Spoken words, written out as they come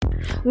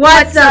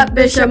What's up,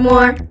 Bishop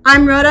Moore?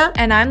 I'm Rhoda.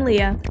 And I'm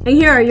Leah. And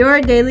here are your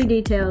daily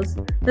details.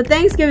 The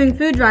Thanksgiving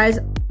food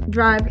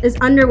drive is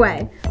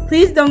underway.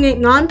 Please donate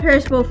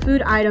non-perishable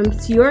food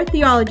items to your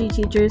theology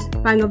teachers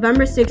by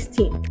November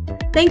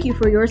 16th. Thank you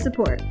for your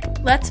support.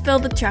 Let's fill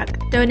the truck.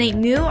 Donate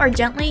new or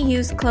gently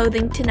used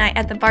clothing tonight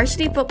at the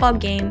varsity football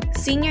game,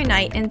 senior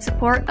night, in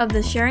support of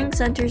the Sharing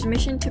Center's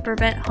mission to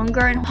prevent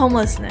hunger and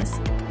homelessness.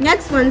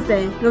 Next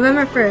Wednesday,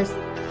 November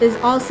 1st, is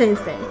All Saints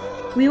Day.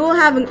 We will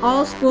have an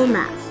all-school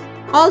mass.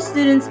 All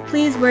students,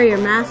 please wear your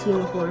mass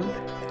uniform.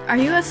 Are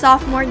you a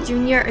sophomore,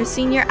 junior, or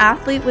senior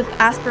athlete with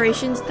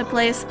aspirations to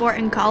play a sport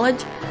in college?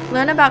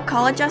 Learn about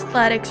college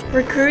athletics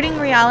recruiting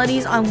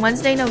realities on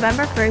Wednesday,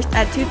 November 1st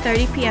at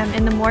 2:30 p.m.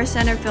 in the Moore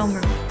Center Film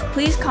Room.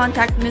 Please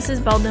contact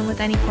Mrs. Belden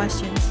with any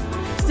questions.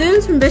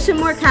 Students from Bishop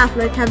Moore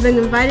Catholic have been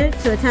invited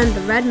to attend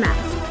the Red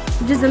Mass,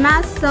 which is a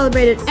mass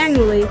celebrated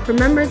annually for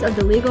members of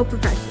the legal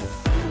profession.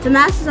 The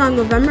Mass is on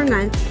November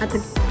 9th at the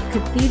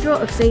Cathedral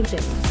of St.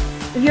 James.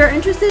 If you are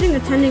interested in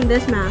attending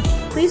this Mass,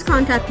 please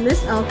contact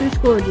Miss L through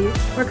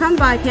Schoology or come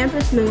by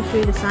Campus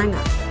Ministry to sign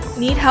up.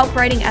 Need help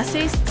writing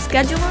essays?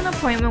 Schedule an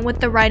appointment with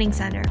the Writing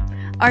Center.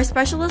 Our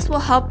specialists will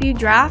help you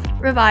draft,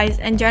 revise,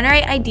 and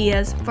generate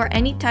ideas for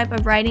any type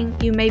of writing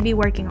you may be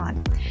working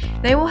on.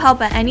 They will help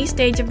at any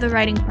stage of the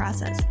writing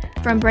process,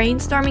 from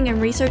brainstorming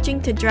and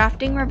researching to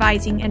drafting,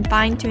 revising, and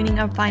fine-tuning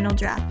a final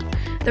draft.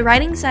 The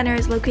Writing Center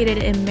is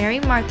located in Mary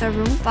Martha,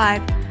 Room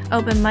 5,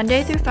 open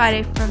Monday through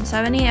Friday from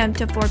 7 a.m.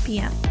 to 4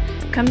 p.m.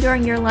 Come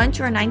during your lunch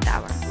or 9th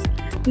hour.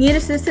 Need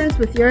assistance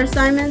with your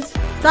assignments?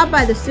 Stop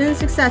by the Student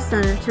Success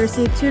Center to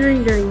receive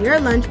tutoring during your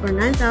lunch or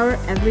 9th hour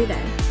every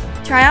day.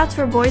 Tryouts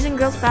for boys and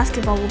girls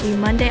basketball will be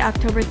Monday,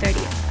 October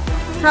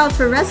 30th. Tryouts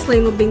for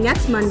wrestling will be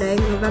next Monday,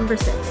 November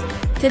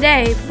 6th.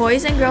 Today,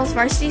 boys and girls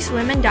varsity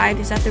swim and dive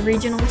is at the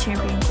regional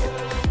championship.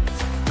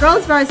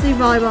 Girls varsity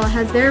volleyball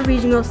has their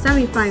regional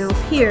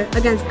semifinals here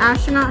against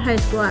Astronaut High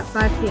School at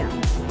 5 p.m.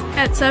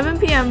 At 7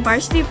 p.m.,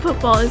 varsity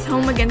football is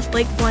home against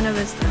Lake Buena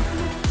Vista.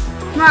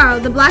 Tomorrow,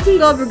 the Black and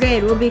Gold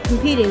Brigade will be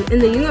competing in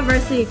the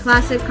University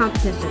Classic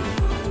competition.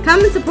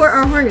 Come and support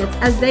our Hornets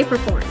as they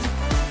perform.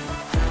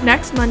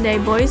 Next Monday,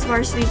 boys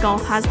varsity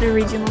golf has their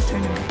regional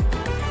tournament.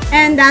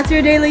 And that's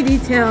your daily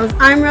details.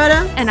 I'm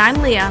Rhoda. And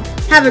I'm Leah.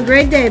 Have a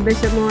great day,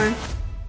 Bishop Moore.